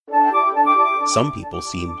Some people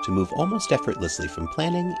seem to move almost effortlessly from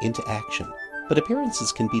planning into action, but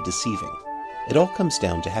appearances can be deceiving. It all comes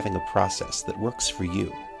down to having a process that works for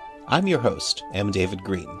you. I'm your host, M. David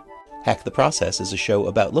Green. Hack the Process is a show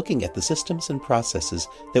about looking at the systems and processes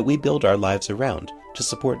that we build our lives around to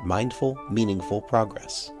support mindful, meaningful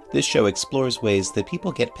progress. This show explores ways that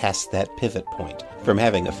people get past that pivot point, from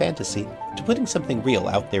having a fantasy to putting something real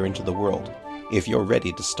out there into the world. If you're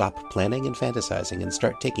ready to stop planning and fantasizing and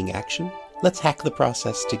start taking action, let's hack the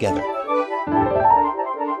process together.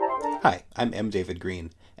 Hi, I'm M. David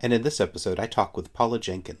Green, and in this episode I talk with Paula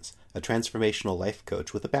Jenkins, a transformational life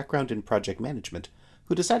coach with a background in project management,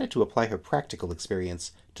 who decided to apply her practical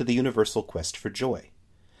experience to the universal quest for joy.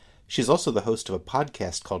 She's also the host of a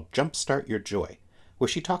podcast called Jumpstart Your Joy, where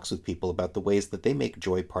she talks with people about the ways that they make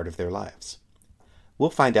joy part of their lives. We'll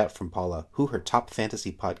find out from Paula who her top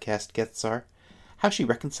fantasy podcast guests are, how she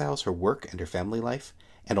reconciles her work and her family life,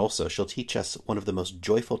 and also she'll teach us one of the most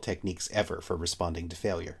joyful techniques ever for responding to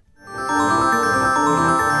failure. So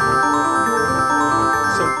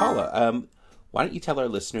Paula, why don't you tell our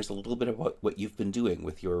listeners a little bit about what you've been doing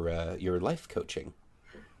with your life coaching?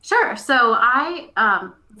 Sure. So I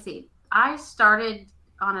started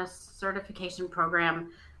on a certification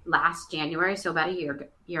program last January, so about a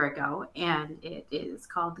year ago, and it is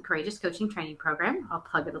called the Courageous Coaching Training Program. I'll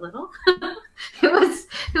plug it a little. It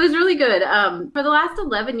was really good. For the last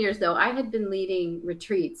 11 years, though, I had been leading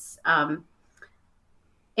retreats and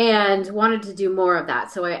wanted to do more of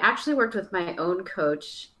that. So I actually worked with my own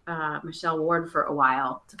coach, Michelle Ward, for a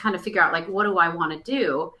while to kind of figure out, like, what do I want to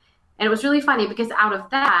do? And it was really funny because out of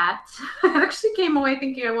that, I actually came away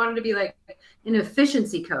thinking I wanted to be like an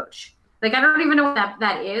efficiency coach. Like, I don't even know what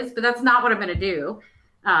that is, but that's not what I'm going to do.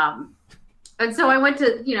 And so I went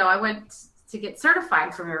to get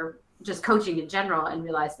certified for just coaching in general and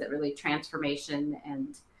realized that really transformation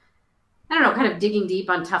and, I don't know, kind of digging deep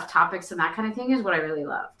on tough topics and that kind of thing is what I really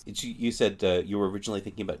loved. You said you were originally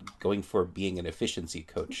thinking about going for being an efficiency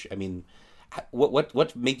coach. I mean,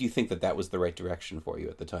 what made you think that was the right direction for you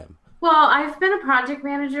at the time? Well, I've been a project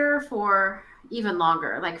manager for even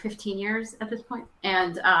longer, like 15 years at this point.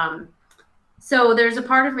 And so there's a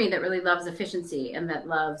part of me that really loves efficiency and that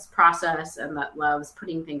loves process and that loves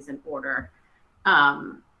putting things in order.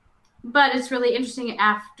 But it's really interesting,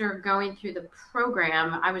 after going through the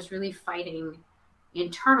program, I was really fighting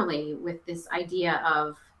internally with this idea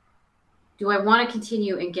of, do I want to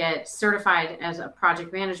continue and get certified as a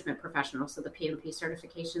project management professional, so the PMP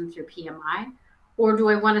certification through PMI, or do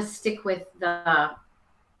I want to stick with the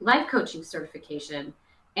life coaching certification?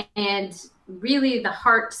 And really the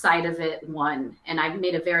heart side of it won. And I've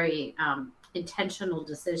made a very intentional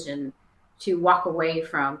decision to walk away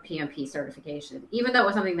from PMP certification, even though it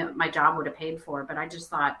was something that my job would have paid for. But I just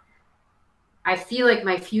thought, I feel like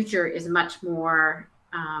my future is much more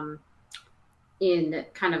in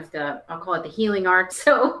kind of I'll call it the healing arts.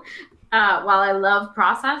 So while I love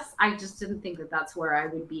process, I just didn't think that that's where I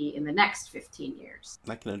would be in the next 15 years.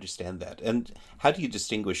 I can understand that. And how do you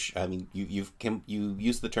distinguish? I mean, you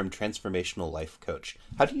use the term transformational life coach.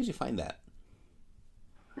 How do you define that?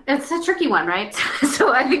 It's a tricky one, right?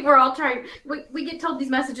 So I think we're all trying. We get told these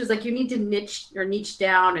messages like you need to niche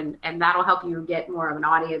down, and that'll help you get more of an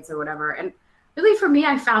audience or whatever. And really, for me,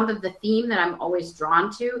 I found that the theme that I'm always drawn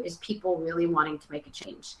to is people really wanting to make a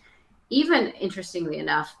change. Even, interestingly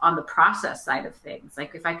enough, on the process side of things,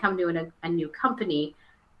 like if I come to a new company,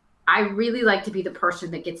 I really like to be the person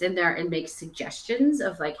that gets in there and makes suggestions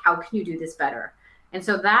of, like, how can you do this better? And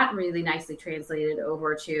so that really nicely translated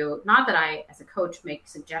over to, not that I, as a coach, make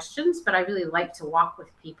suggestions, but I really like to walk with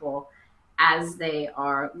people as they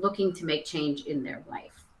are looking to make change in their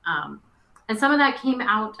life. And some of that came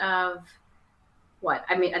out of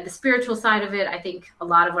at the spiritual side of it. I think a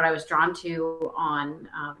lot of what I was drawn to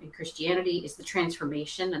in Christianity is the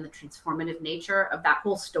transformation and the transformative nature of that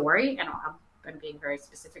whole story. And I'm being very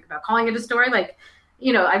specific about calling it a story. Like,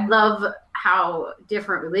 I love how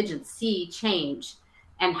different religions see change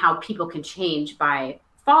and how people can change by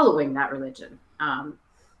following that religion. And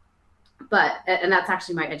that's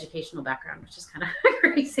actually my educational background, which is kind of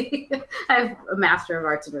crazy. I have a Master of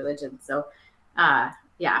Arts in Religion. So, kind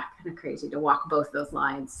of crazy to walk both those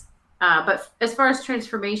lines. But as far as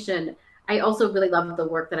transformation, I also really love the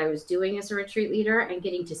work that I was doing as a retreat leader and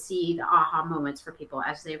getting to see the aha moments for people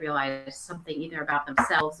as they realize something either about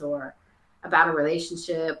themselves or about a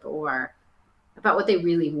relationship or about what they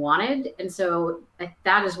really wanted. And so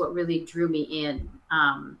that is what really drew me in.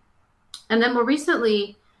 And then more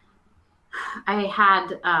recently, I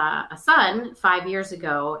had a son 5 years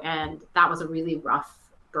ago, and that was a really rough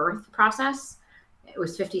birth process. it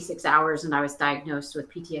was 56 hours and I was diagnosed with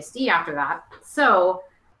PTSD after that. So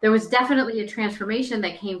there was definitely a transformation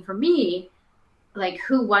that came for me, like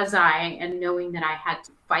who was I, and knowing that I had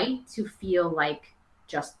to fight to feel like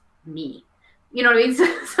just me. You know what I mean?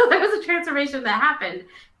 So there was a transformation that happened.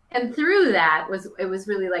 And through that it was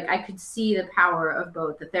really like I could see the power of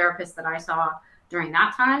both the therapist that I saw during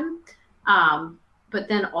that time, but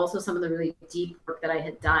then also some of the really deep work that I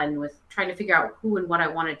had done with trying to figure out who and what I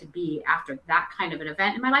wanted to be after that kind of an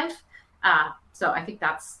event in my life. So I think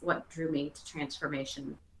that's what drew me to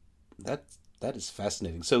transformation. That is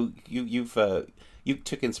fascinating. So you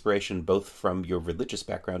took inspiration both from your religious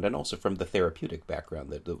background and also from the therapeutic background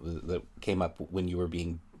that came up when you were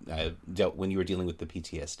being when you were dealing with the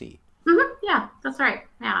PTSD. Mm-hmm. Yeah, that's right.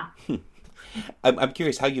 Yeah. I'm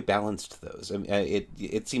curious how you balanced those. I mean,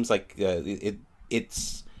 it seems like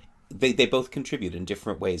it's they both contribute in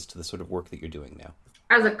different ways to the sort of work that you're doing now.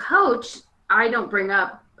 As a coach, I don't bring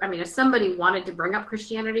up, I mean, if somebody wanted to bring up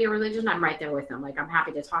Christianity or religion, I'm right there with them. Like, I'm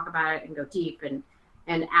happy to talk about it and go deep and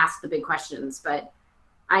ask the big questions. But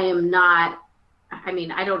I am not, I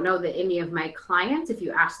mean, I don't know that any of my clients, if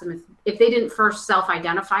you ask them if they didn't first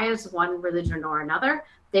self-identify as one religion or another,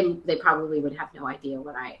 they probably would have no idea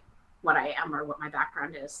what I am or what my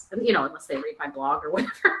background is, and, you know, unless they read my blog or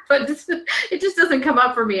whatever. But it just doesn't come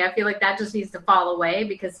up for me. I feel like that just needs to fall away,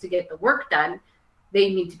 because to get the work done,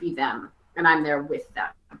 they need to be them, and I'm there with them.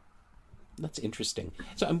 That's interesting.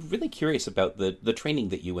 So I'm really curious about the training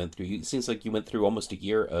that you went through. It seems like you went through almost a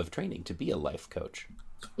year of training to be a life coach.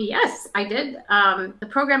 Yes, I did. The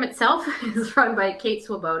program itself is run by Kate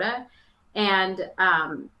Swoboda, and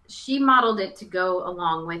she modeled it to go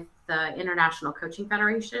along with the International Coaching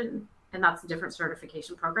Federation, and that's a different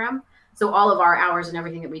certification program. So all of our hours and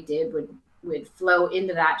everything that we did would flow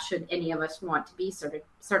into that, should any of us want to be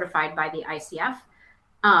certified by the ICF.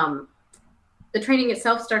 The training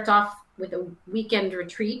itself starts off with a weekend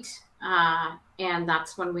retreat, and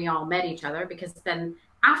that's when we all met each other, because then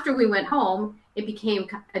after we went home, it became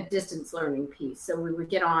a distance learning piece. So we would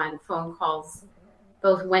get on phone calls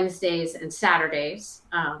both Wednesdays and Saturdays.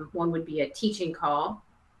 One would be a teaching call,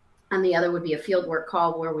 and the other would be a fieldwork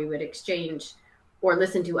call where we would exchange or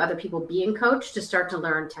listen to other people being coached to start to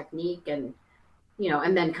learn technique and, you know,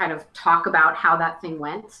 and then kind of talk about how that thing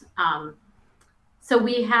went. So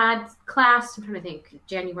we had class, I'm trying to think,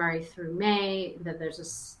 January through May. Then there's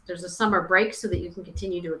a summer break so that you can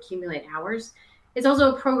continue to accumulate hours. It's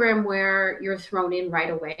also a program where you're thrown in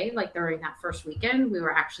right away. Like during that first weekend, we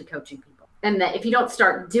were actually coaching people. And that if you don't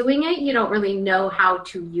start doing it, you don't really know how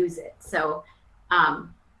to use it. So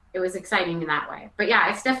it was exciting in that way. But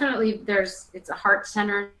yeah, it's definitely, it's a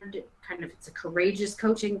heart-centered kind of, it's a courageous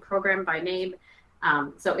coaching program by name.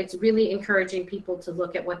 So it's really encouraging people to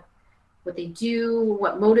look at what they do,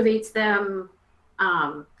 what motivates them.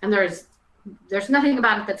 And there's nothing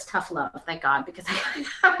about it that's tough love, thank God, because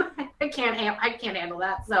I can't handle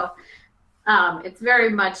that. So it's very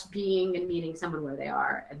much being and meeting someone where they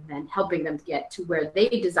are, and then helping them to get to where they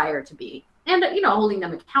desire to be, and, you know, holding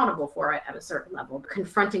them accountable for it at a certain level.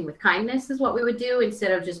 Confronting with kindness is what we would do,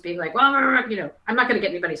 instead of just being like, well, you know, I'm not going to get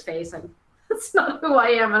in anybody's face. That's not who I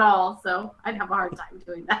am at all. So I'd have a hard time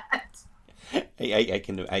doing that. I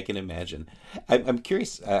can imagine. I'm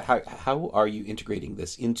curious, how are you integrating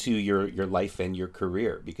this into your life and your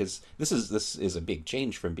career? Because this is a big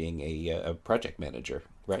change from being a project manager,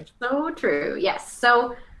 right? So true. Yes.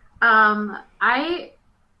 So I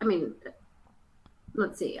mean,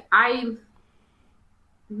 let's see. I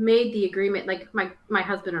made the agreement, like my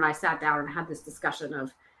husband and I sat down and had this discussion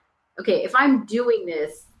of, okay, if I'm doing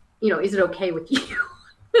this, you know, is it okay with you?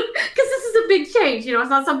 Because this is a big change, you know, it's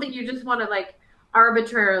not something you just want to like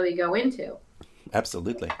arbitrarily go into.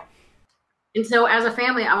 Absolutely. And so as a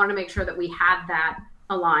family, I wanted to make sure that we had that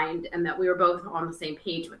aligned and that we were both on the same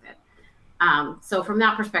page with it. So from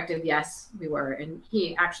that perspective, yes, we were. And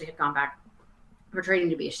he actually had gone back for training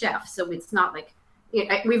to be a chef. So it's not like,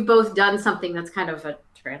 we've both done something that's kind of a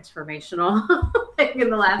transformational thing in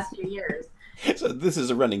the last few years. So this is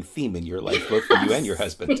a running theme in your life, both for you and your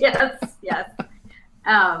husband. Yes.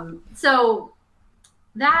 So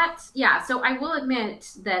that, yeah, so I will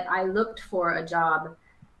admit that I looked for a job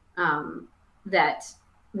that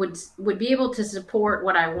would be able to support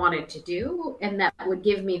what I wanted to do, and that would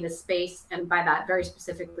give me the space, and by that very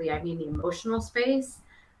specifically, I mean the emotional space,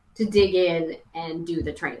 to dig in and do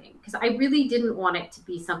the training. Because I really didn't want it to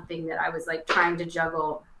be something that I was like trying to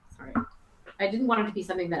juggle. I didn't want it to be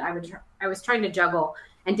something that I was trying to juggle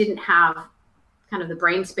and didn't have kind of the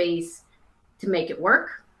brain space to make it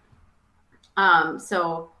work.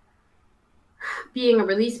 So being a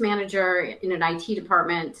release manager in an IT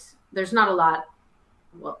department, there's not a lot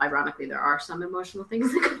well, ironically, there are some emotional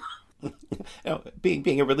things that come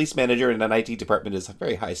Being a release manager in an IT department is a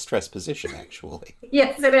very high stress position, actually.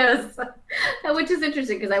 Yes, it is. Which is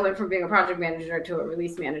interesting because I went from being a project manager to a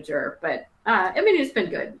release manager. But I mean, it's been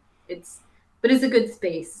good. But it's a good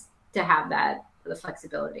space to have the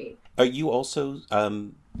flexibility. Are you also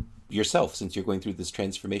yourself, since you're going through this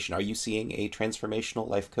transformation, are you seeing a transformational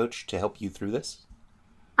life coach to help you through this?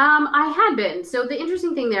 I had been. So the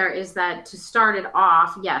interesting thing there is that to start it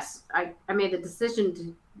off, yes, I made the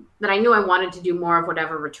decision that I knew I wanted to do more of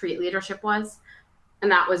whatever retreat leadership was. And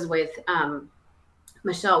that was with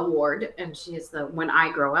Michelle Ward, and she is the When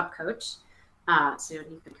I Grow Up coach. So you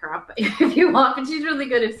can pick her up if you want, but she's really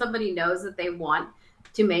good. If somebody knows that they want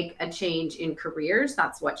to make a change in careers,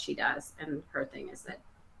 that's what she does. And her thing is that,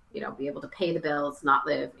 be able to pay the bills, not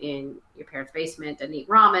live in your parents' basement and eat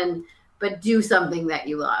ramen, but do something that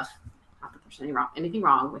you love. Not that there's anything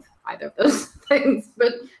wrong with either of those things,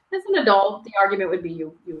 but as an adult, the argument would be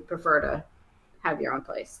you would prefer to have your own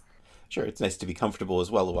place. Sure, it's nice to be comfortable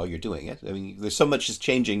as well while you're doing it. I mean, there's so much is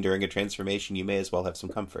changing during a transformation, you may as well have some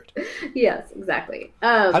comfort. Yes, exactly.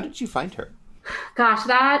 How did you find her? Gosh,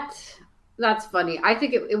 that's funny. I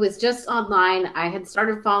think it was just online. I had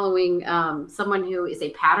started following someone who is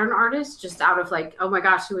a pattern artist, just out of like, oh my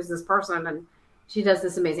gosh, who is this person? And she does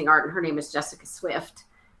this amazing art, and her name is Jessica Swift.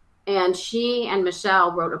 And she and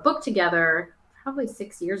Michelle wrote a book together probably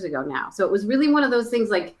 6 years ago now. So it was really one of those things,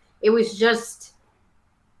 like, it was just,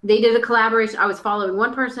 they did a collaboration. I was following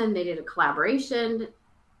one person, they did a collaboration,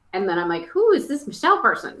 and then I'm like, who is this Michelle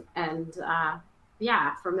person? And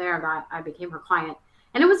from there, I became her client.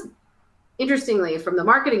 And it was, interestingly, from the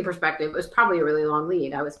marketing perspective, it was probably a really long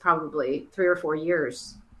lead. I was probably 3 or 4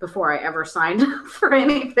 years before I ever signed up for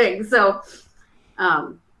anything. So,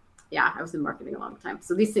 I was in marketing a long time.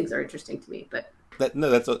 So these things are interesting to me, but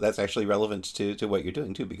that's actually relevant to what you're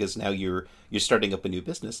doing too, because now you're starting up a new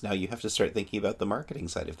business. Now you have to start thinking about the marketing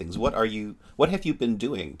side of things. What have you been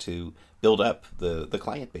doing to build up the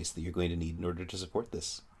client base that you're going to need in order to support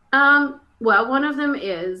this? Well, one of them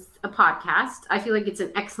is a podcast. I feel like it's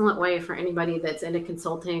an excellent way for anybody that's in a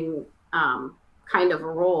consulting kind of a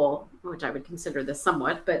role, which I would consider this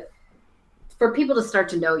somewhat, but for people to start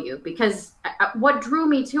to know you, because what drew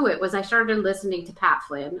me to it was I started listening to Pat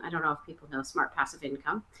Flynn. I don't know if people know Smart Passive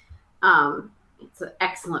Income. It's an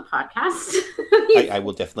excellent podcast. I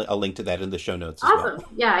will definitely, I'll link to that in the show notes as awesome. Well.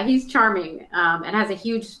 Yeah, he's charming and has a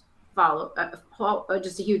huge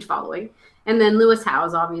just a huge following. And then Lewis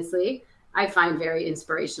Howes, obviously, I find very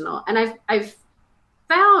inspirational. And I've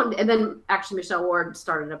found, and then actually Michelle Ward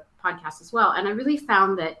started a podcast as well. And I really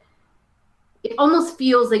found that it almost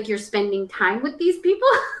feels like you're spending time with these people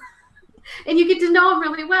and you get to know them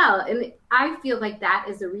really well. And I feel like that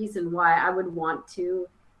is the reason why I would want to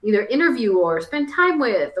either interview or spend time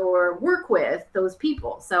with or work with those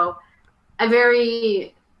people. So I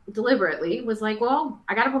very deliberately was like, well,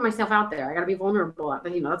 I got to put myself out there. I got to be vulnerable.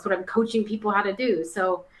 That's what I'm coaching people how to do.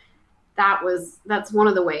 So that's one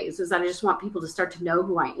of the ways, is that I just want people to start to know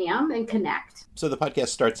who I am and connect. So the podcast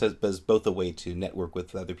starts as both a way to network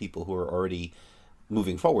with other people who are already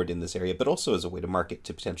moving forward in this area, but also as a way to market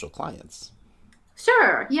to potential clients.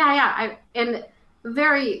 Sure. Yeah. And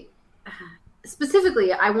very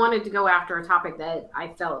specifically, I wanted to go after a topic that I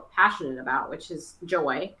felt passionate about, which is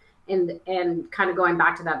joy. And kind of going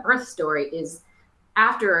back to that birth story is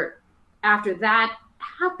after that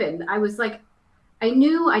happened, I was like, I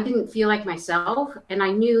knew I didn't feel like myself, and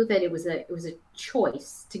I knew that it was a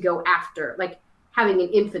choice to go after, like having an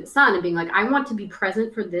infant son and being like, I want to be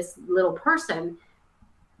present for this little person,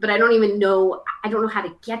 but I don't know how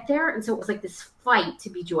to get there. And so it was like this fight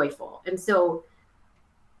to be joyful. And so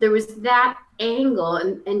there was that angle,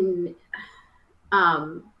 and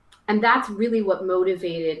that's really what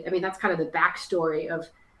motivated. I mean, that's kind of the backstory of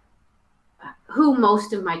who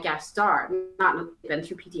most of my guests are. Not been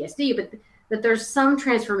through PTSD, but that there's some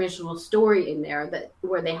transformational story in there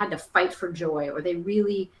where they had to fight for joy, or they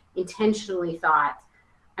really intentionally thought,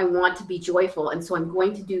 I want to be joyful, and so I'm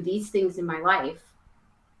going to do these things in my life.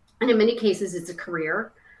 And in many cases, it's a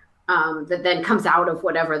career that then comes out of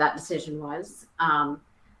whatever that decision was. Amy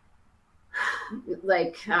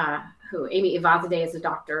Evazadeh is a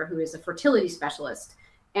doctor who is a fertility specialist,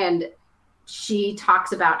 and she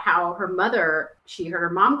talks about how she heard her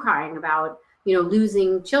mom crying about,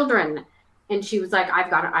 losing children. And she was like, I've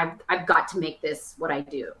got to make this what I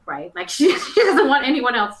do, right? Like she doesn't want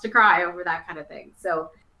anyone else to cry over that kind of thing.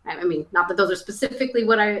 So, I mean, not that those are specifically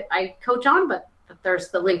what I coach on, but there's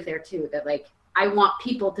the link there too, that like, I want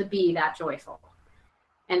people to be that joyful,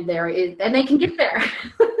 and they can get there.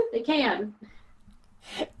 They can.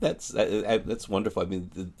 That's wonderful. I mean,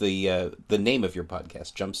 the name of your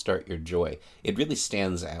podcast, Jumpstart Your Joy, it really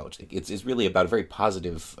stands out. It's really about a very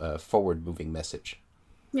positive, forward moving message.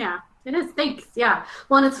 Yeah, it is. Thanks. Yeah.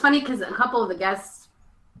 Well, and it's funny because a couple of the guests,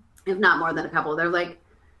 if not more than a couple, they're like,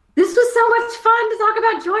 "This was so much fun to talk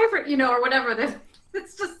about joy for or whatever."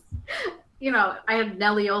 It's just I had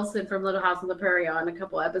Nellie Olson from Little House on the Prairie on a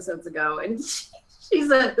couple episodes ago, and she's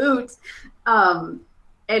a hoot.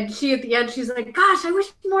 And she, at the end, she's like, gosh, I wish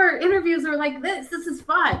more interviews were like this. This is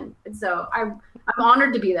fun. And so I'm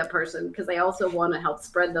honored to be that person, because I also want to help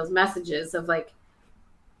spread those messages of like,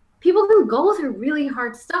 people can go through really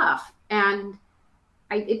hard stuff. And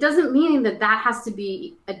it doesn't mean that has to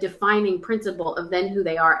be a defining principle of then who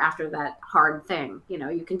they are after that hard thing.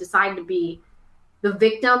 You can decide to be the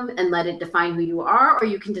victim and let it define who you are, or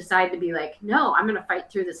you can decide to be like, no, I'm going to fight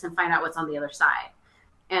through this and find out what's on the other side.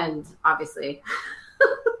 And obviously...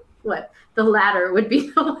 the latter would be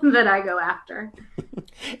the one that I go after.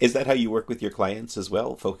 Is that how you work with your clients as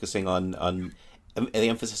well, focusing on the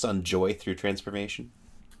emphasis on joy through transformation?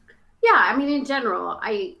 Yeah, I mean, in general,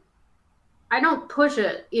 I don't push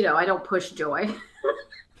it. I don't push joy.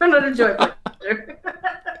 I'm not a joy pusher.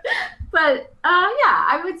 But yeah,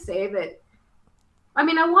 I would say that. I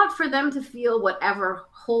mean, I want for them to feel whatever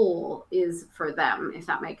whole is for them, if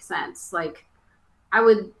that makes sense. Like, I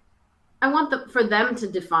want for them to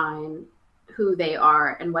define who they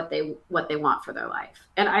are and what they want for their life.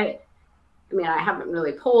 And I mean, I haven't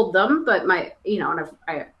really polled them, but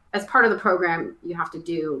as part of the program, you have to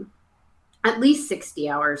do at least 60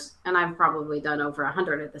 hours, and I've probably done over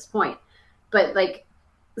 100 at this point. But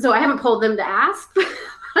so I haven't polled them to ask, but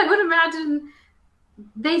I would imagine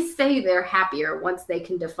they say they're happier once they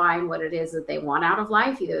can define what it is that they want out of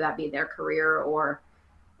life, either that be their career or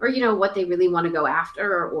what they really want to go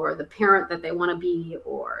after, or the parent that they want to be,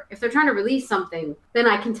 or if they're trying to release something, then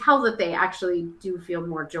I can tell that they actually do feel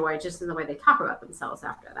more joy just in the way they talk about themselves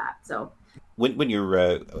after that. So when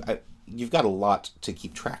you're, you've got a lot to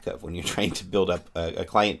keep track of when you're trying to build up a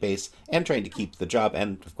client base and trying to keep the job,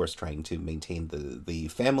 and of course trying to maintain the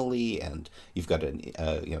family, and you've got a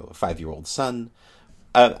 5-year-old son.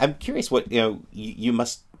 I'm curious what, you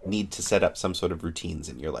must need to set up some sort of routines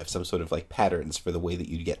in your life, some sort of patterns for the way that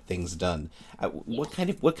you get things done. What kind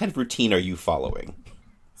of routine are you following?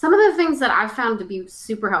 Some of the things that I've found to be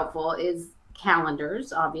super helpful is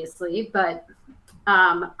calendars, obviously, but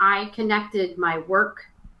I connected my work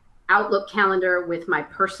Outlook calendar with my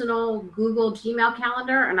personal Google Gmail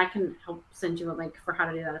calendar, and I can help send you a link for how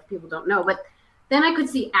to do that if people don't know. But then I could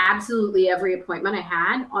see absolutely every appointment I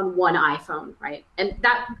had on one iPhone, right? And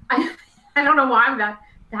that I don't know why that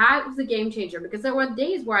was a game changer, because there were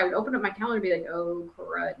days where I would open up my calendar and be like, oh,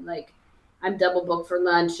 crud, I'm double booked for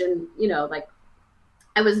lunch. And,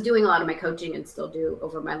 I was doing a lot of my coaching and still do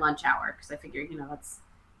over my lunch hour, because I figured, it's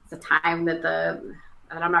the time that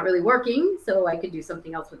I'm not really working, so I could do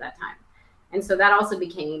something else with that time. And so that also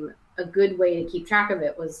became a good way to keep track of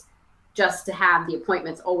it, was just to have the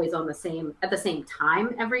appointments always at the same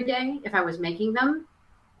time every day if I was making them,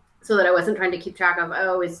 so that I wasn't trying to keep track of,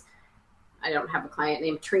 I don't have a client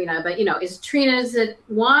named Trina, but is Trina's at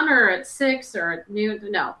 1 or at 6 or at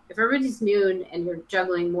noon? No, if everybody's noon and you're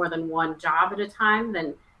juggling more than one job at a time,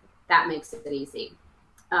 then that makes it easy.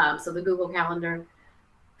 So the Google Calendar.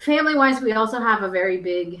 Family-wise, we also have a very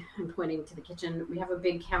big, I'm pointing to the kitchen, we have a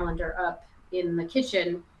big calendar up in the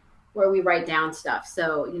kitchen where we write down stuff.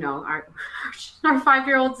 So, our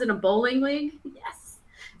 5-year-old's in a bowling league. Yes.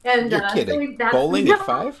 And you're kidding. Bowling at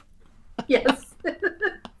 5? Yes.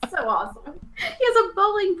 So awesome. He has a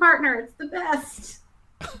bowling partner. It's the best.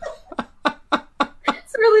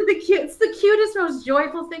 It's really it's the cutest, most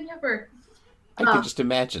joyful thing ever. I can just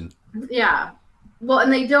imagine. Yeah. Well,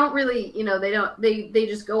 and they don't really, they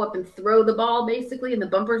just go up and throw the ball basically, and the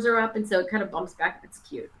bumpers are up, and so it kind of bumps back. It's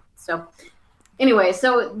cute. So anyway,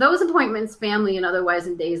 so those appointments, family and otherwise,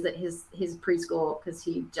 in days that his preschool, because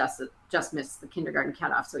he just missed the kindergarten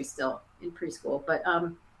cutoff, so he's still in preschool, but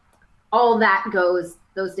all that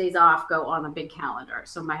those days off go on a big calendar.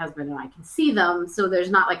 So my husband and I can see them. So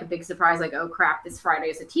there's not a big surprise, oh crap, this Friday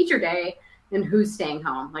is a teacher day and who's staying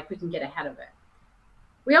home? We can get ahead of it.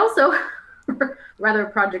 We also, rather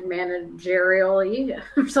project managerially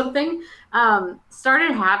or something,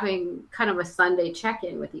 started having kind of a Sunday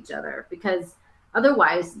check-in with each other, because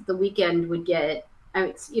otherwise the weekend would get,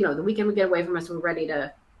 the weekend would get away from us. We're ready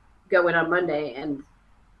to go in on Monday. And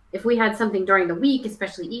if we had something during the week,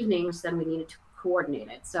 especially evenings, then we needed to coordinate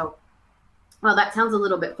it. So, well, that sounds a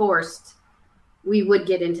little bit forced. We would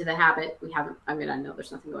get into the habit. We haven't, I know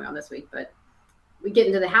there's nothing going on this week, but we get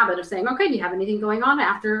into the habit of saying, okay, do you have anything going on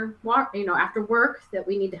after work that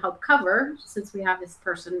we need to help cover? Since we have this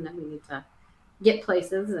person that we need to get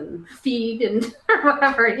places and feed and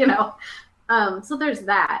whatever, So there's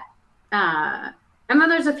that. And then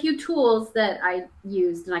there's a few tools that I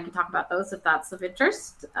used, and I can talk about those if that's of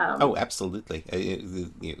interest. Oh, absolutely.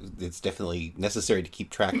 It's definitely necessary to keep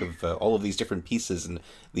track of all of these different pieces, and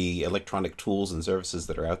the electronic tools and services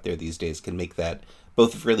that are out there these days can make that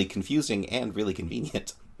both really confusing and really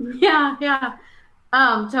convenient. Yeah.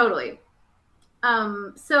 Totally.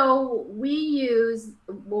 So we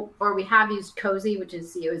have used Cozy, which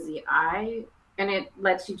is COZI, and it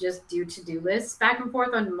lets you just do to-do lists back and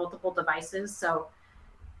forth on multiple devices. So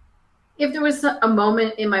if there was a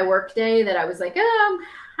moment in my workday that I was like, I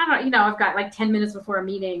don't know, I've got like 10 minutes before a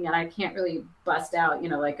meeting and I can't really bust out,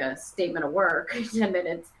 like a statement of work, 10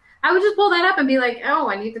 minutes, I would just pull that up and be like, oh,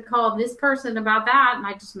 I need to call this person about that. And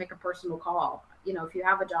I just make a personal call. If you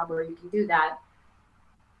have a job where you can do that,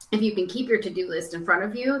 if you can keep your to-do list in front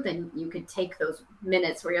of you, then you could take those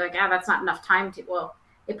minutes where you're like, that's not enough time well,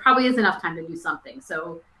 it probably is enough time to do something.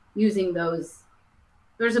 So using those,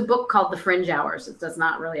 there's a book called The Fringe Hours. It's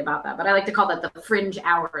not really about that, but I like to call that the fringe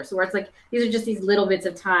hours, where it's like, these are just these little bits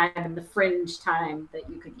of time and the fringe time that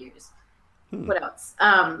you could use. What else?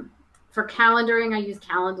 For calendaring, I use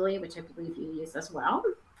Calendly, which I believe you use as well.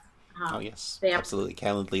 Oh, yes, absolutely.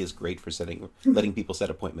 Calendly is great for letting people set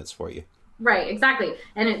appointments for you. Right, exactly.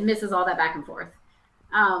 And it misses all that back and forth.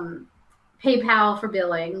 PayPal for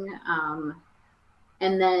billing.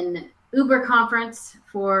 And then Uber Conference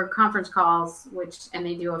for conference calls, and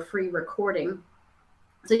they do a free recording.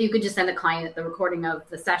 So you could just send a client the recording of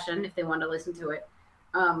the session if they want to listen to it.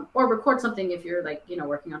 Or record something if you're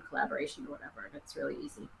working on collaboration or whatever. And it's really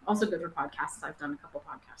easy. Also good for podcasts. I've done a couple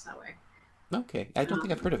podcasts that way. Okay. I don't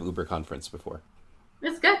think I've heard of Uber Conference before.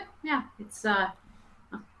 It's good. Yeah. It's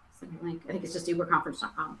link. I think it's just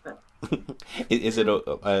uberconference.com. But is it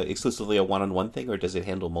exclusively a one-on-one thing, or does it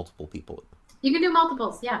handle multiple people? You can do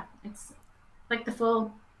multiples. Yeah. It's like the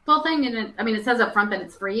full thing. And it says up front that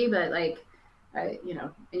it's free, but and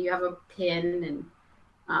you have a PIN,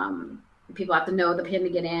 and people have to know the PIN to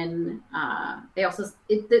get in.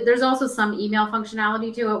 There's also some email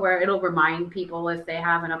functionality to it where it'll remind people if they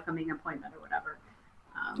have an upcoming appointment or whatever.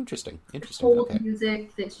 Interesting. Hold okay.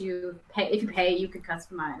 Music that you pay. If you pay, you can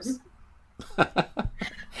customize.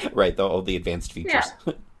 Right, all the advanced features.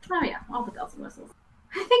 Yeah. Oh yeah, all the bells and whistles.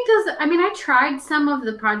 I think I tried some of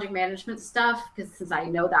the project management stuff because since I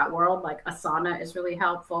know that world, like Asana is really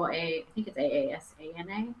helpful. I think it's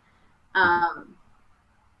AASANA.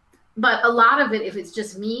 But a lot of it, if it's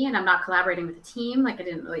just me and I'm not collaborating with a team, I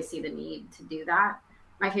didn't really see the need to do that.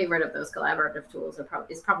 My favorite of those collaborative tools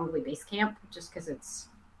is probably Basecamp, just because it's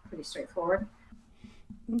pretty straightforward.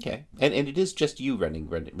 Okay, and it is just you running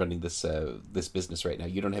this this business right now.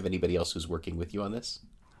 You don't have anybody else who's working with you on this?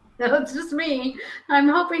 No, it's just me. I'm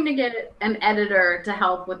hoping to get an editor to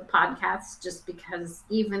help with podcasts, just because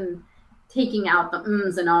even taking out the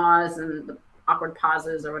ums and ahs and the awkward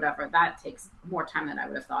pauses or whatever, that takes more time than I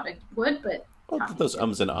would have thought it would. But those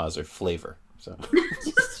ums and ahs are flavor, so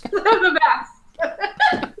just the best.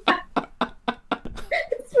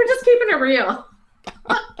 We're just keeping it real.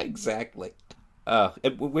 Exactly.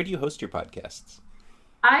 Where do you host your podcasts?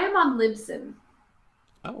 I am on Libsyn.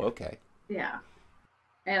 Oh, okay. Yeah.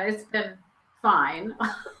 And it's been fine.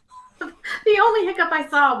 The only hiccup I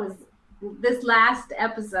saw was this last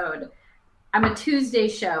episode. I'm a Tuesday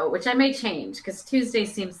show, which I may change because Tuesday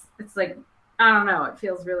it's like, I don't know, it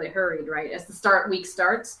feels really hurried, right? As the week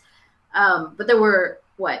starts. But there were,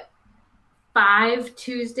 5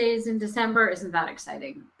 Tuesdays in December? Isn't that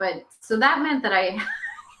exciting? But so that meant that I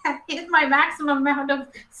hit my maximum amount of,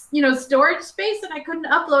 storage space, and I couldn't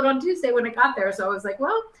upload on Tuesday when it got there. So I was like,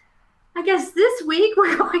 well, I guess this week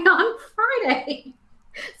we're going on Friday.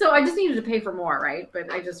 So I just needed to pay for more, right?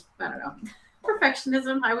 But I don't know.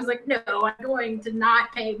 Perfectionism. I was like, no, I'm going to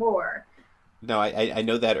not pay more. No, I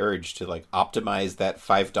know that urge to optimize that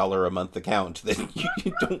 $5 a month account that you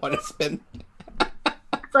don't want to spend.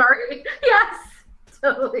 Sorry. Yes,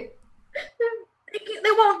 totally.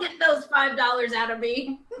 They won't get those $5 out of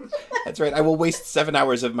me. That's right. I will waste 7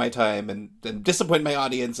 hours of my time and disappoint my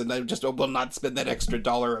audience, and I just will not spend that extra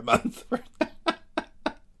 $1 a month. So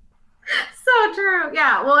true.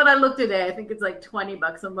 Yeah. Well, and I looked today. I think it's like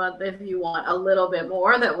 $20 a month if you want a little bit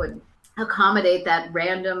more that would accommodate that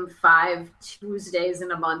random 5 Tuesdays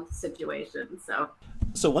in a month situation.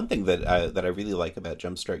 So one thing that I really like about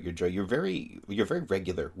Jumpstart Your Joy, you're very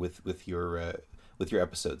regular with your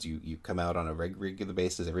episodes. You come out on a regular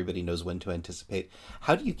basis. Everybody knows when to anticipate.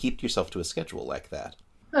 How do you keep yourself to a schedule like that?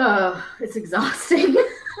 Oh, it's exhausting.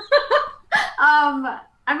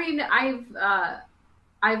 I mean,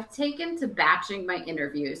 I've taken to batching my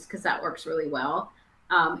interviews because that works really well.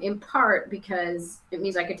 In part because it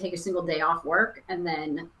means I could take a single day off work and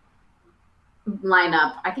then line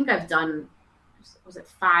up. I think I've done, was it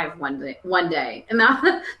five one day, and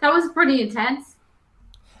that was pretty intense.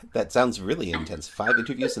 That sounds really intense. 5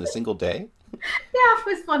 interviews in a single day? Yeah, it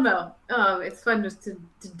was fun though. It's fun just to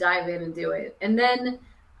dive in and do it. And then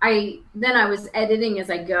I was editing as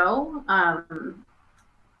I go.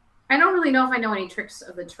 I don't really know if I know any tricks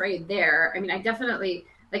of the trade there. I mean, I definitely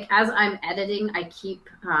like as I'm editing, I keep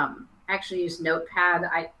actually use Notepad.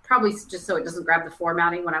 I probably just so it doesn't grab the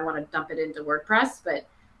formatting when I want to dump it into WordPress. But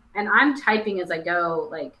and I'm typing as I go,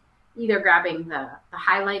 like either grabbing the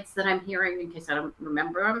highlights that I'm hearing in case I don't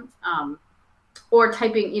remember them, or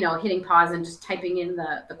typing, hitting pause and just typing in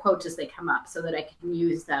the quotes as they come up so that I can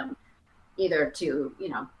use them either to,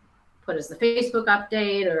 put as the Facebook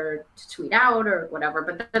update or to tweet out or whatever.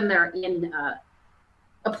 But then they're in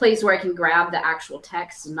a place where I can grab the actual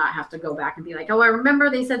text and not have to go back and be like, oh, I remember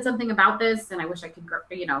they said something about this and I wish I could,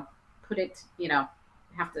 put it,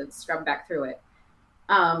 have to scrub back through it.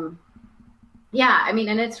 Yeah, I mean,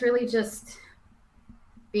 and it's really just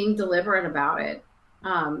being deliberate about it.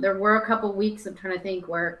 There were a couple weeks, I'm trying to think,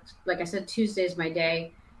 where, like I said, Tuesday's my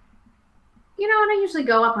day. And I usually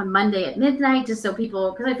go up on Monday at midnight just so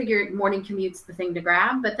people, because I figure morning commute's the thing to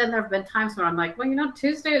grab. But then there have been times when I'm like, well,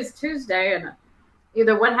 Tuesday is Tuesday, and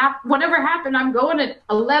either whatever happened, I'm going at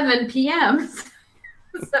 11 p.m.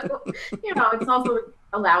 So, it's also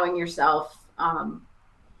allowing yourself,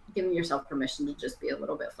 giving yourself permission to just be a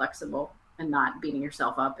little bit flexible and not beating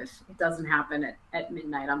yourself up if it doesn't happen at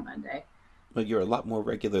midnight on Monday. Well, you're a lot more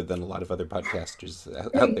regular than a lot of other podcasters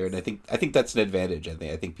out there, and Thanks. I think that's an advantage.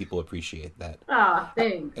 I think people appreciate that.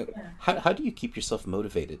 Thanks. Yeah. How do you keep yourself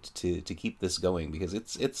motivated to keep this going? Because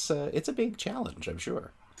it's a big challenge, I'm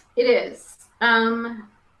sure. It is. Well,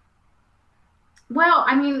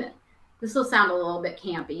 I mean, this will sound a little bit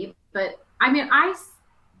campy, but I mean, I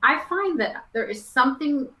find that there is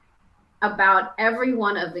something about every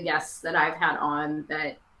one of the guests that I've had on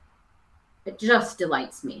that it just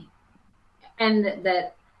delights me. And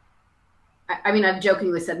that, I mean, I've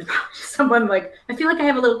jokingly said to someone like, I feel like I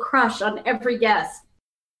have a little crush on every guest,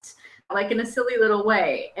 like in a silly little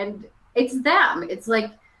way. And it's them. It's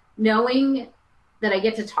like knowing that I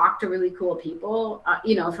get to talk to really cool people.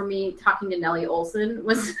 For me, talking to Nellie Olson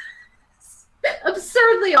was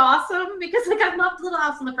absurdly awesome because like I loved Little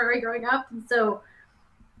House on the Prairie growing up. And so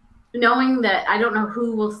knowing that I don't know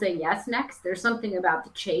who will say yes next, there's something about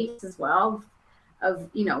the chase as well of,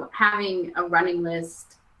 having a running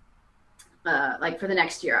list like for the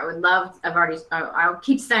next year. I would love, I'll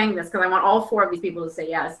keep saying this because I want all four of these people to say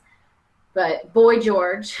yes. But Boy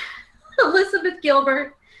George, Elizabeth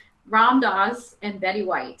Gilbert, Ram Dass, and Betty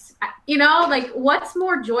White. Like what's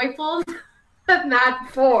more joyful than that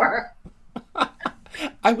four?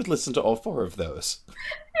 I would listen to all four of those.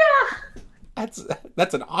 Yeah.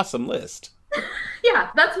 That's an awesome list.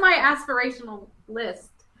 Yeah, that's my aspirational list.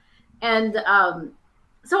 And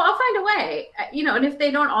so I'll find a way, and if they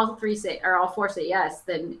don't all three say or all four say yes,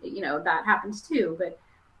 then, that happens too. But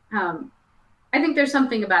I think there's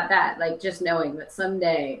something about that, like just knowing that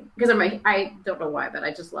someday, because I don't know why, but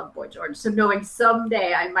I just love Boy George. So knowing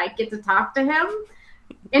someday I might get to talk to him,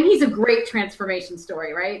 and he's a great transformation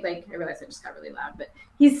story, right? Like I realize I just got really loud, but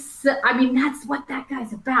that's what that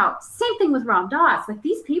guy's about. Same thing with Ram Dass, like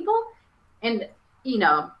these people, and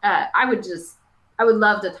I would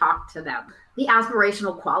love to talk to them. The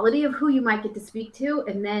aspirational quality of who you might get to speak to,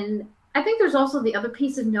 and then I think there's also the other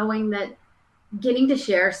piece of knowing that getting to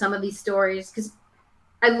share some of these stories, because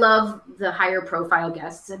I love the higher profile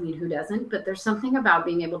guests. I mean, who doesn't? But there's something about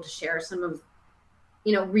being able to share some of,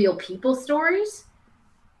 real people stories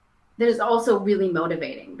that is also really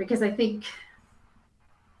motivating, because I think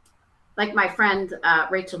like my friend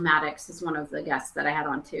Rachel Maddox is one of the guests that I had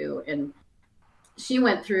on too. And she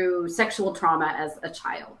went through sexual trauma as a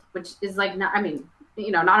child, which is like, not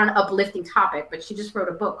an uplifting topic, but she just wrote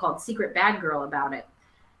a book called Secret Bad Girl about it.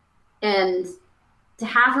 And to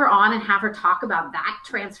have her on and have her talk about that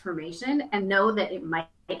transformation and know that it might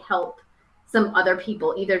help some other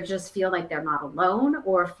people either just feel like they're not alone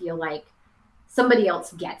or feel like somebody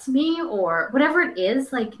else gets me or whatever it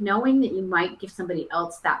is, like knowing that you might give somebody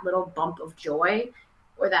else that little bump of joy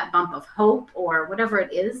or that bump of hope or whatever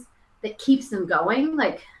it is that keeps them going,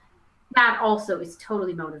 like that also is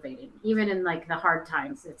totally motivating. Even in like the hard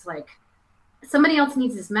times, it's like somebody else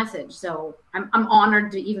needs this message. So I'm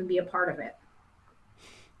honored to even be a part of it.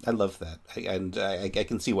 I love that, I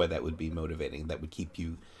can see why that would be motivating. That would keep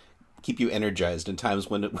you energized in times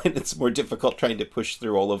when when it's more difficult trying to push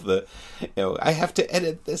through all of the, I have to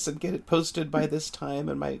edit this and get it posted by this time,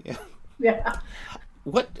 and my Yeah.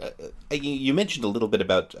 what you mentioned a little bit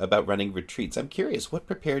about running retreats. I'm curious, what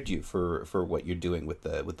prepared you for what you're doing with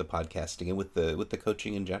the podcasting and with the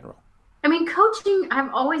coaching in general? I mean, coaching,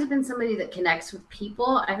 I've always been somebody that connects with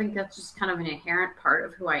people. I think that's just kind of an inherent part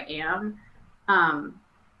of who I am.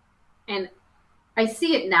 And I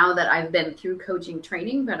see it now that I've been through coaching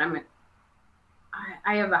training, but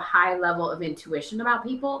I have a high level of intuition about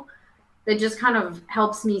people that just kind of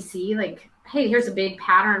helps me see, like, hey, here's a big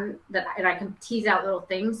pattern and I can tease out little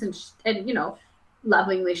things and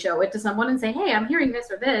lovingly show it to someone and say, hey, I'm hearing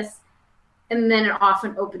this or this. And then it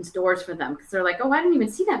often opens doors for them because they're like, oh, I didn't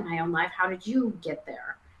even see that in my own life. How did you get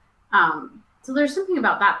there? So there's something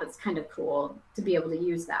about that that's kind of cool to be able to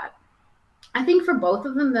use that. I think for both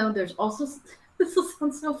of them, though, there's also, this will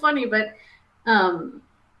sound so funny, but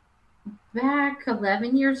back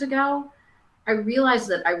 11 years ago, I realized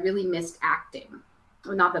that I really missed acting.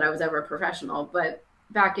 Well, not that I was ever a professional, but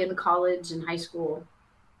back in college and high school,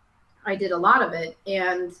 I did a lot of it.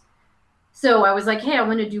 And so I was like, hey, I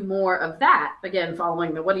want to do more of that. Again,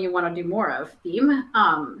 following the what do you want to do more of theme.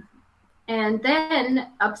 And then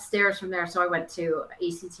upstairs from there, so I went to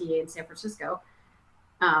ACTA in San Francisco.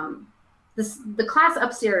 The class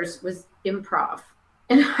upstairs was improv.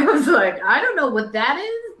 And I was like, I don't know what that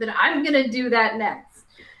is, but I'm going to do that next.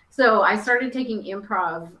 So I started taking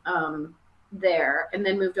improv there and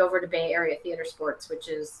then moved over to Bay Area Theater Sports, which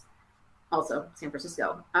is also San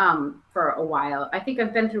Francisco, for a while. I think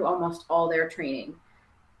I've been through almost all their training.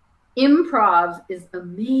 Improv is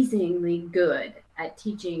amazingly good at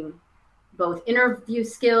teaching both interview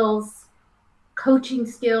skills, coaching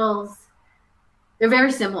skills. They're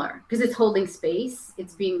very similar because it's holding space.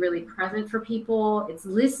 It's being really present for people. It's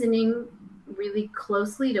listening really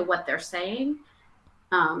closely to what they're saying.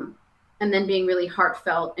 And then being really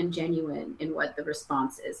heartfelt and genuine in what the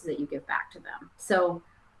response is that you give back to them. So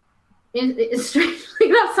it's strangely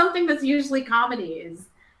not something that's usually comedy is,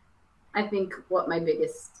 I think, what my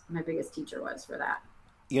biggest teacher was for that.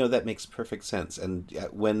 That makes perfect sense. And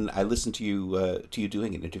when I listen to you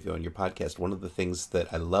doing an interview on your podcast, one of the things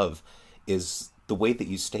that I love is the way that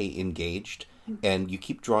you stay engaged and you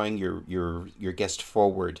keep drawing your guest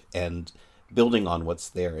forward and building on what's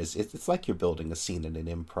there. It's like you're building a scene in an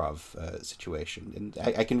improv situation, and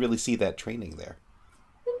I can really see that training there.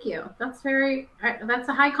 Thank you. That's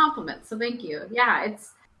a high compliment. So thank you. Yeah,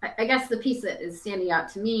 I guess the piece that is standing out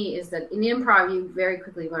to me is that in improv, you very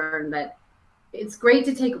quickly learn that it's great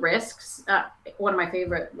to take risks. One of my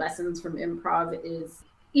favorite lessons from improv is,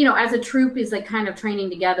 as a troupe is like kind of training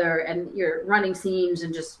together and you're running scenes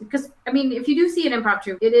and just because, I mean, if you do see an improv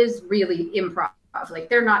troupe, it is really improv. Like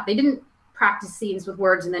they didn't practice scenes with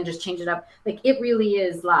words and then just change it up. Like it really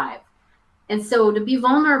is live. And so to be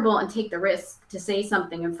vulnerable and take the risk to say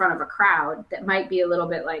something in front of a crowd that might be a little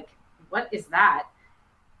bit like, what is that?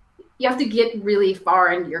 You have to get really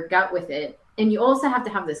far into your gut with it. And you also have to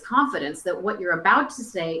have this confidence that what you're about to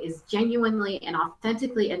say is genuinely and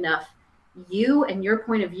authentically enough you and your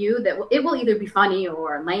point of view that it will either be funny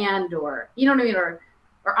or land or, you know what I mean, or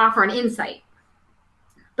offer an insight.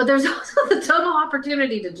 But there's also the total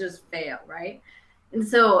opportunity to just fail, right? And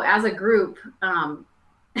so as a group,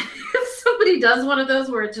 if somebody does one of those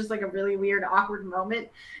where it's just like a really weird, awkward moment,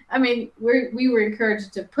 I mean, we were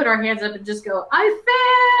encouraged to put our hands up and just go,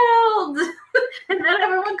 I failed! And then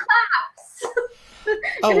everyone claps.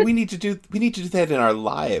 Oh, we need to do that in our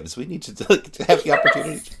lives. We need to have the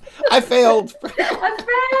opportunity. I failed. I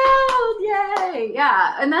failed! Yay!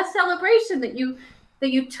 Yeah, and that celebration that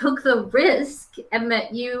you took the risk and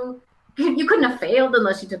that you couldn't have failed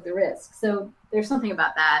unless you took the risk. So there's something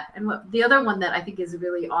about that. And the other one that I think is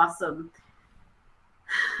really awesome,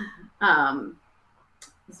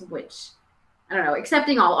 which I don't know,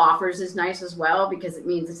 accepting all offers is nice as well, because it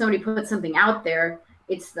means if somebody puts something out there,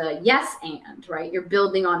 it's the yes and, right? You're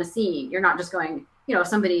building on a scene. You're not just going,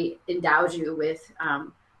 somebody endows you with,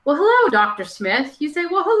 well, hello, Dr. Smith. You say,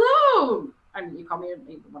 well, hello. I mean, you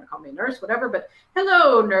want to call me a nurse, whatever, but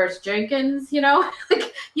hello, Nurse Jenkins,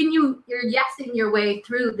 like you're yesing your way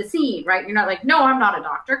through the scene, right? You're not like, no, I'm not a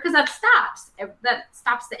doctor, because that stops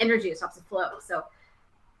the energy, it stops the flow. So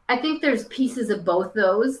I think there's pieces of both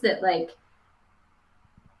those that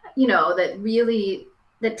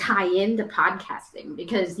that tie into podcasting,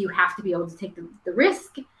 because you have to be able to take the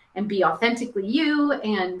risk and be authentically you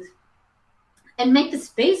and make the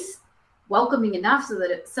space welcoming enough so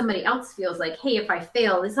that somebody else feels like, hey, if I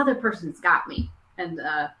fail, this other person's got me. And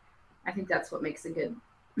I think that's what makes a good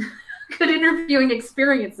good interviewing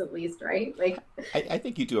experience, at least, right? Like, I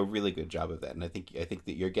think you do a really good job of that, and I think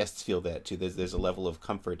that your guests feel that too. There's a level of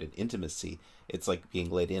comfort and intimacy. It's like being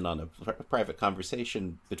let in on a private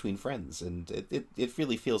conversation between friends, and it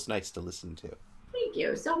really feels nice to listen to. thank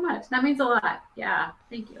you so much. That means a lot. Yeah,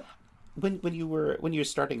 thank you. When you were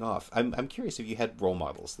starting off, I'm curious if you had role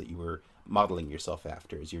models that you were modeling yourself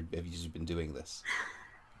after as you've been doing this.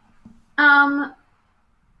 Um,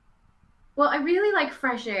 well, I really like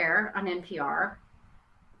Fresh Air on NPR.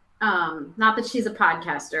 Not that she's a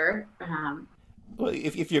podcaster. Well,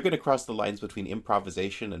 if you're going to cross the lines between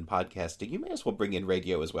improvisation and podcasting, you may as well bring in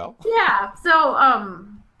radio as well. Yeah. So,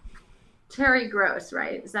 Terry Gross,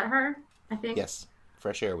 right? Is that her? I think. Yes,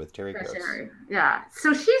 Fresh Air with Terry Fresh Gross. Air. Yeah.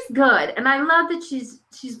 So she's good, and I love that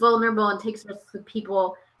she's vulnerable and takes risks with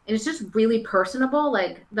people, and it's just really personable.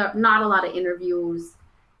 Like, not a lot of interviews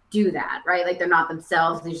do that, right? Like, they're not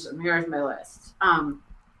themselves. They just, here's my list.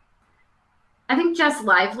 I think Jess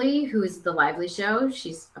Lively, who is the Lively Show,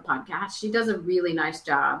 she's a podcast. She does a really nice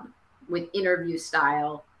job with interview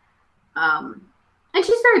style. And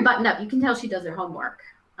she's very buttoned up. You can tell she does her homework,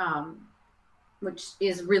 which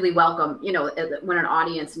is really welcome. You know, when an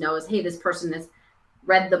audience knows, hey, this person has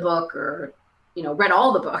read the book or, you know, read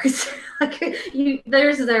all the books. Like,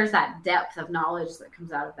 there's that depth of knowledge that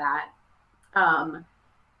comes out of that.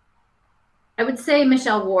 I would say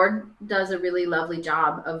Michelle Ward does a really lovely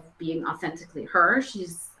job of being authentically her. She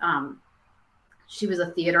was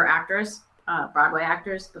a theater actress, Broadway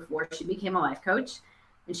actress before she became a life coach,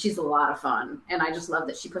 and she's a lot of fun. And I just love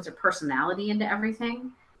that she puts her personality into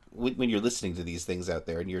everything. When you're listening to these things out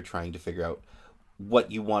there and you're trying to figure out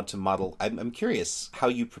what you want to model, I'm curious how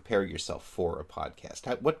you prepare yourself for a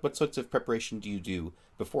podcast. What sorts of preparation do you do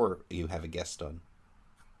before you have a guest on?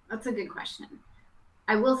 That's a good question.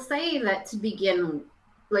 I will say that to begin,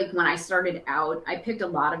 like when I started out, I picked a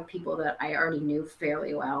lot of people that I already knew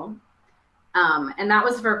fairly well. And that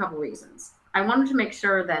was for a couple reasons. I wanted to make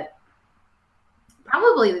sure that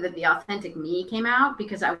the authentic me came out,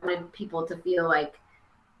 because I wanted people to feel like,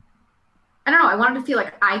 I don't know, I wanted to feel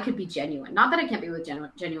like I could be genuine. Not that I can't be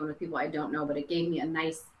genuine with people I don't know, but it gave me a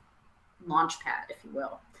nice launch pad, if you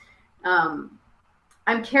will.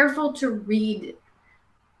 I'm careful to read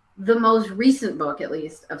the most recent book, at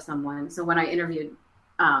least, of someone. So when I interviewed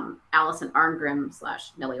Allison Arngrim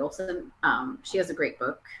 / Nellie Olson, she has a great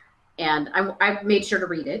book, and I made sure to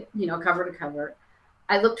read it, you know, cover to cover.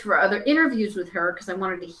 I looked for other interviews with her because I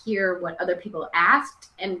wanted to hear what other people asked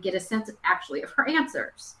and get a sense of her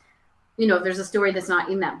answers. You know, if there's a story that's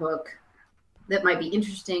not in that book that might be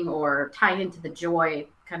interesting or tied into the Joy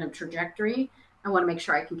kind of trajectory, I want to make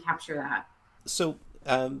sure I can capture that.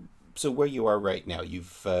 So where you are right now,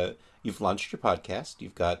 you've launched your podcast.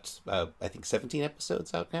 You've got I think 17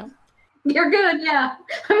 episodes out now. You're good, yeah.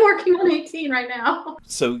 I'm working on 18 right now.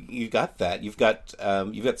 So you got that. You've got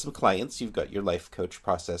some clients. You've got your life coach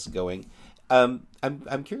process going.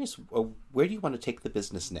 I'm curious. Where do you want to take the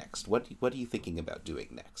business next? What are you thinking about doing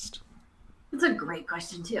next? That's a great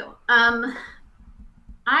question too.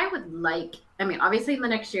 I would like, I mean, obviously in the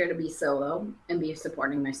next year to be solo and be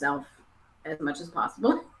supporting myself as much as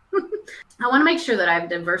possible. I want to make sure that I've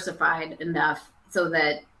diversified enough so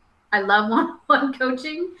that I love one-on-one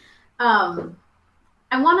coaching. I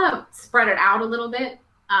want to spread it out a little bit,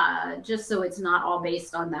 just so it's not all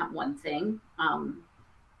based on that one thing.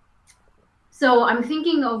 So I'm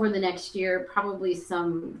thinking over the next year, probably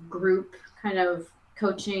some group kind of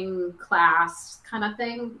coaching class kind of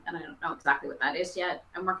thing. And I don't know exactly what that is yet.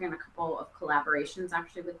 I'm working on a couple of collaborations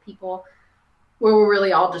actually with people where we're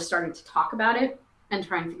really all just starting to talk about it and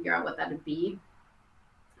try and figure out what that would be.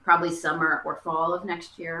 Probably summer or fall of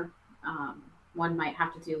next year. One might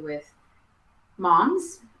have to do with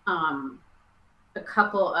moms. A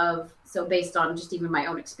couple of, so based on just even my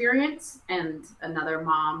own experience, and another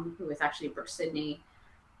mom who was actually Brooke Sidney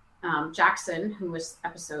Jackson, who was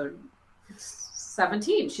episode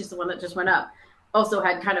 17. She's the one that just went up. Also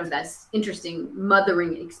had kind of this interesting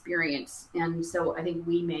mothering experience. And so I think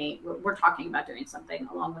we're talking about doing something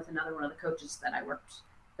along with another one of the coaches that I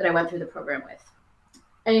went through the program with.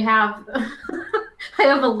 I have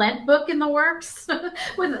a Lent book in the works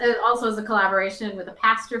with also as a collaboration with a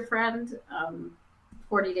pastor friend,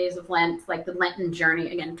 40 Days of Lent, like the Lenten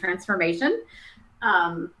journey, again, transformation.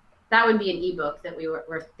 That would be an ebook that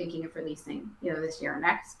we're thinking of releasing, this year or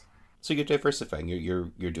next. So you're diversifying.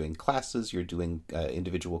 You're doing classes. You're doing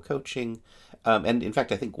individual coaching, and in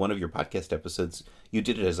fact, I think one of your podcast episodes you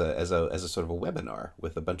did it as a sort of a webinar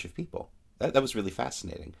with a bunch of people. That was really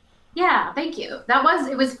fascinating. Yeah, thank you.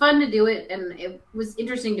 It was fun to do it, and it was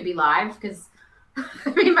interesting to be live because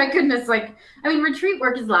I mean, my goodness, retreat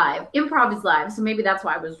work is live, improv is live, so maybe that's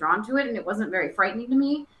why I was drawn to it, and it wasn't very frightening to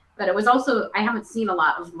me. But it was also, I haven't seen a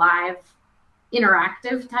lot of live,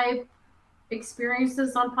 interactive type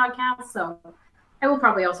experiences on podcasts, so I will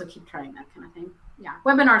probably also keep trying that kind of thing. Yeah,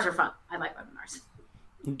 webinars are fun. I like webinars.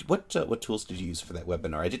 What tools did you use for that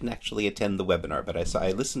webinar? I didn't actually attend the webinar, but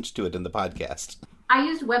I listened to it in the podcast. I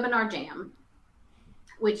used Webinar Jam,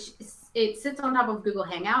 which it sits on top of Google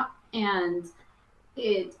Hangout, and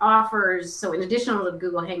it offers, so in addition to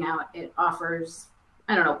Google Hangout, it offers,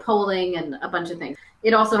 I don't know, polling and a bunch of things.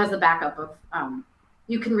 It also has the backup of,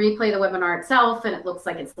 you can replay the webinar itself and it looks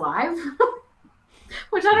like it's live,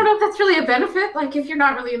 which I don't know if that's really a benefit. Like if you're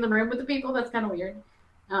not really in the room with the people, that's kind of weird.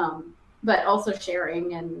 But also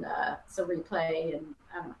sharing and so replay and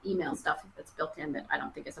email stuff that's built in that I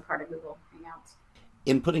don't think is a part of Google Hangouts.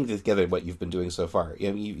 In putting together what you've been doing so far,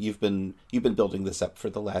 you've been building this up for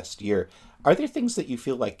the last year. Are there things that you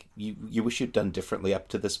feel like you wish you'd done differently up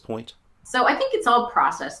to this point? So I think it's all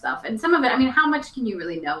process stuff, and some of it, I mean, how much can you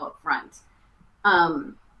really know up front?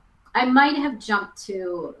 I might have jumped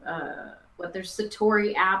to there's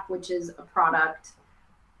Satori app, which is a product.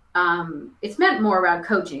 It's meant more around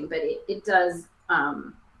coaching, but it does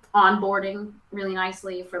onboarding really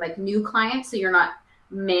nicely for like new clients, so you're not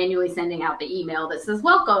manually sending out the email that says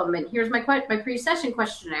welcome and here's my pre-session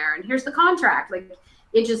questionnaire and here's the contract. Like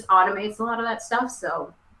it just automates a lot of that stuff.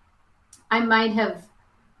 So I might have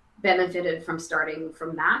benefited from starting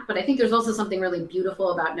from that, but I think there's also something really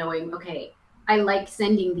beautiful about knowing, okay, I like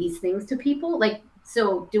sending these things to people, like,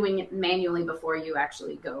 so doing it manually before you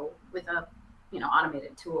actually go with a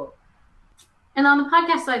automated tool. And on the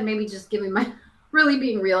podcast side, maybe just really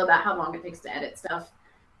being real about how long it takes to edit stuff,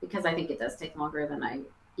 because I think it does take longer than I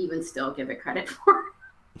even still give it credit for.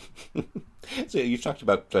 So you've talked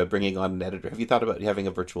about bringing on an editor. Have you thought about having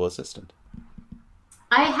a virtual assistant?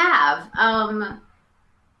 I have.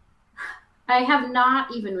 I have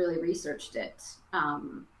not even really researched it. I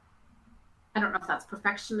don't know if that's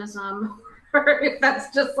perfectionism or if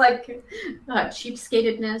that's just like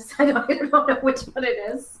cheapskatedness. I don't know which one it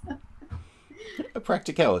is. A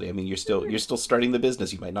practicality. I mean, you're still starting the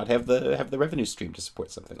business. You might not have the revenue stream to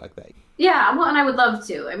support something like that. Yeah, well, and I would love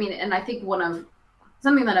to. I mean, and I think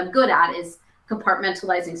something that I'm good at is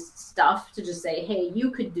compartmentalizing stuff to just say, hey,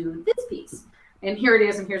 you could do this piece, and here it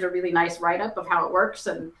is, and here's a really nice write-up of how it works,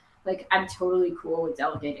 and like I'm totally cool with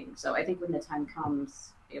delegating. So I think when the time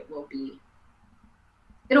comes, it'll be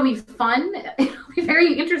fun. It'll be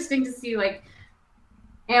very interesting to see, like,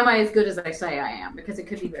 am I as good as I say I am? Because it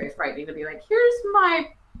could be very frightening to be like, here's my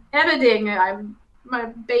editing, I'm my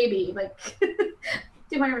baby. Like,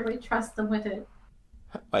 do I really trust them with it?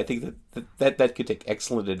 I think that could take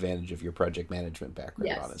excellent advantage of your project management background,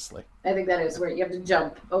 yes. Honestly. I think that is where you have to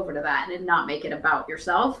jump over to that and not make it about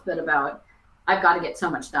yourself, but about, I've got to get so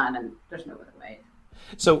much done and there's no other way.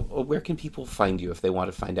 So where can people find you if they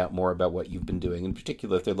want to find out more about what you've been doing, in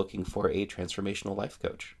particular if they're looking for a transformational life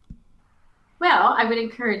coach? Well, I would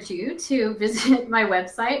encourage you to visit my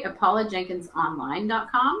website,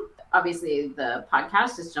 paulajenkinsonline.com. Obviously, the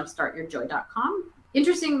podcast is jumpstartyourjoy.com.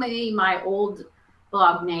 Interestingly, my old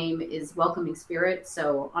blog name is Welcoming Spirit.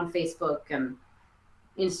 So on Facebook and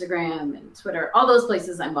Instagram and Twitter, all those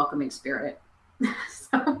places, I'm Welcoming Spirit.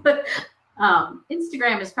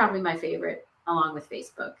 Instagram is probably my favorite, along with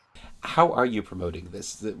Facebook. How are you promoting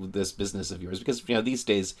this business of yours? Because these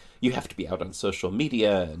days you have to be out on social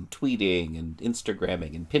media and tweeting and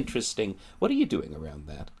Instagramming and Pinteresting. What are you doing around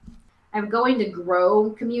that? I'm going to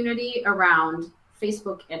grow community around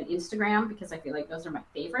Facebook and Instagram because I feel like those are my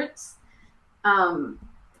favorites.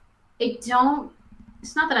 It's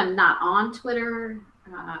not that I'm not on Twitter.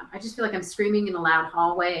 I just feel like I'm screaming in a loud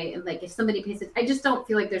hallway, and like if somebody pays it, I just don't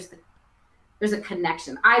feel like there's a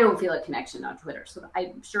connection. I don't feel a connection on Twitter, so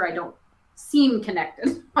I'm sure I don't seem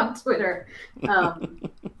connected on Twitter.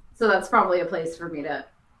 So that's probably a place for me to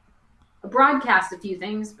broadcast a few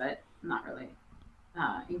things, but not really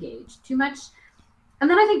engage too much. And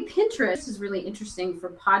then I think Pinterest is really interesting for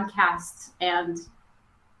podcasts and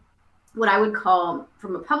what I would call,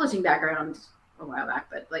 from a publishing background a while back,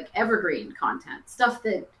 but like evergreen content, stuff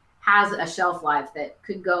that has a shelf life that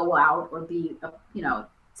could go out or be,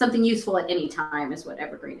 something useful at any time is what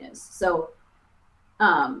evergreen is. So,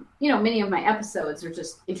 many of my episodes are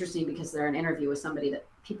just interesting because they're an interview with somebody that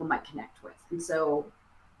people might connect with. And so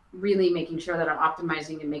really making sure that I'm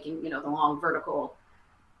optimizing and making, the long vertical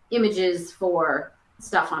images for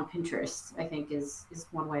stuff on Pinterest, I think is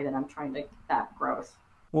one way that I'm trying to get that growth.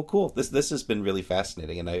 Well, cool. This has been really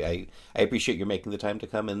fascinating, and I appreciate you making the time to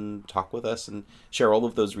come and talk with us and share all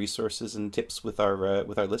of those resources and tips with our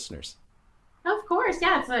listeners. Of course,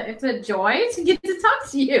 yeah, it's a joy to get to talk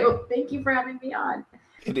to you. Thank you for having me on.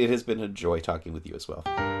 It has been a joy talking with you as well.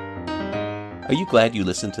 Are you glad you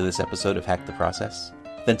listened to this episode of Hack the Process?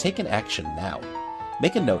 Then take an action now.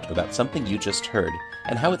 Make a note about something you just heard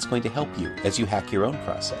and how it's going to help you as you hack your own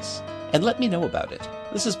process. And let me know about it.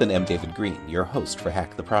 This has been M. David Green, your host for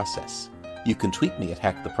Hack the Process. You can tweet me at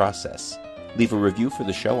Hack the Process, leave a review for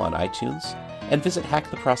the show on iTunes, and visit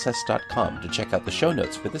hacktheprocess.com to check out the show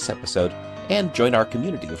notes for this episode and join our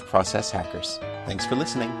community of process hackers. Thanks for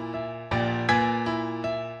listening.